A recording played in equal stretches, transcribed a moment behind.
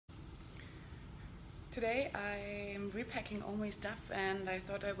Today I'm repacking all my stuff and I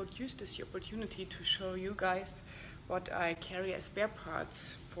thought I would use this opportunity to show you guys what I carry as spare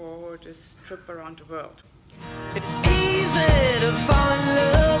parts for this trip around the world. It's easy to fall in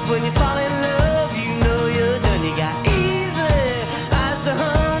love. When you fall in love, you know you're done. You got easy eyes to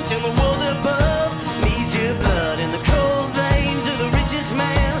hunt in the world above. Needs your blood in the cold veins of the richest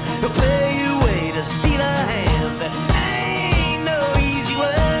man. He'll pay you way to steal a hand. There ain't no easy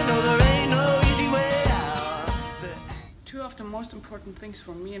way, no there ain't no easy way out. Two of the most important things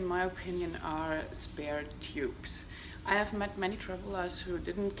for me, in my opinion, are spare tubes. I have met many travelers who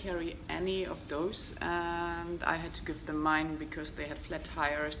didn't carry any of those, and I had to give them mine because they had flat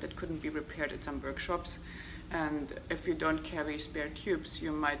tires that couldn't be repaired at some workshops. And if you don't carry spare tubes,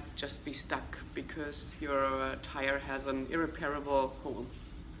 you might just be stuck because your tire has an irreparable hole.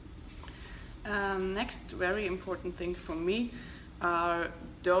 Next very important thing for me are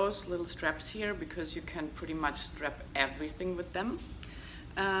those little straps here, because you can pretty much strap everything with them.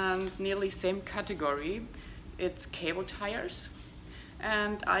 And nearly same category, it's cable tires,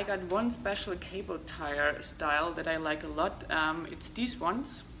 and I got one special cable tire style that I like a lot. It's these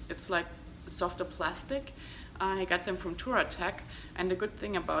ones. It's like softer plastic. I got them from Touratech, and the good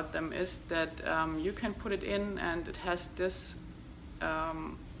thing about them is that you can put it in and it has this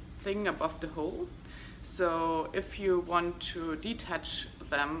thing above the hole. So if you want to detach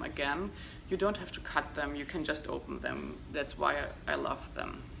them again, you don't have to cut them, you can just open them. That's why I love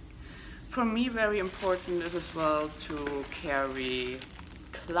them. For me, very important is as well to carry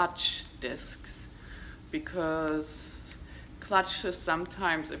clutch discs, because clutches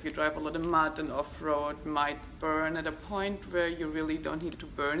sometimes, if you drive a lot of mud and off-road, might burn at a point where you really don't need to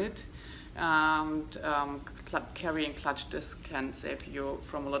burn it. And carrying clutch discs can save you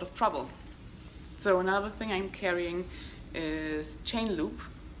from a lot of trouble. So another thing I'm carrying is chain loop.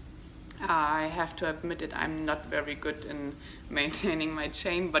 I have to admit that I'm not very good in maintaining my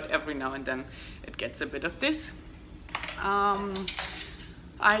chain, but every now and then it gets a bit of this.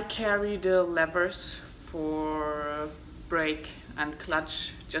 I carry the levers for brake and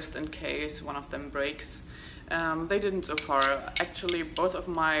clutch just in case one of them breaks. They didn't so far. Actually, both of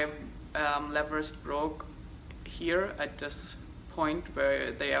my levers broke here at this point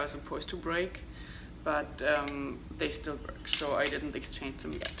where they are supposed to break, but they still work, so I didn't exchange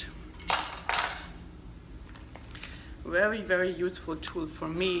them yet. Very useful tool for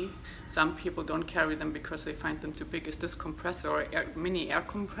me. Some people don't carry them because they find them too big. Is this compressor, mini air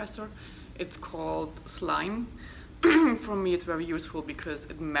compressor? It's called Slime. For me it's very useful because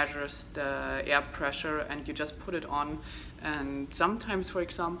it measures the air pressure and you just put it on. And sometimes, for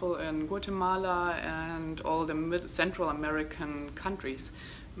example, in Guatemala and all the Central American countries,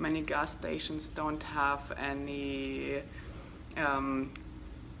 many gas stations don't have any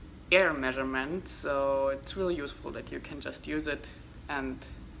air measurement, so it's really useful that you can just use it and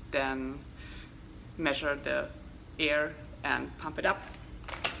then measure the air and pump it up.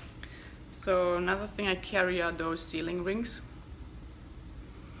 So another thing I carry are those sealing rings.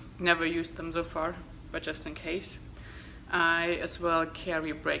 Never used them so far, but just in case. I as well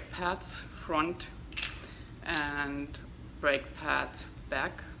carry brake pads front and brake pads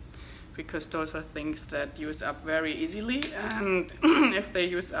back, because those are things that use up very easily, and if they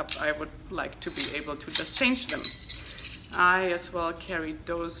use up, I would like to be able to just change them. I as well carry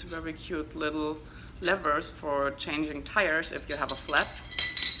those very cute little levers for changing tires if you have a flat.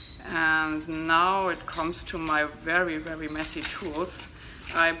 And now it comes to my very messy tools.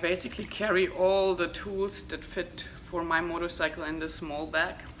 I basically carry all the tools that fit for my motorcycle in this small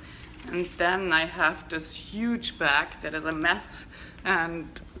bag. And then I have this huge bag that is a mess and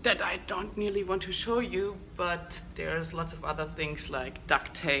that I don't really want to show you, but there's lots of other things like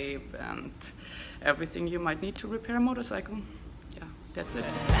duct tape and everything you might need to repair a motorcycle. Yeah, that's it.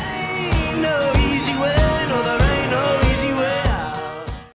 Ain't no easy way.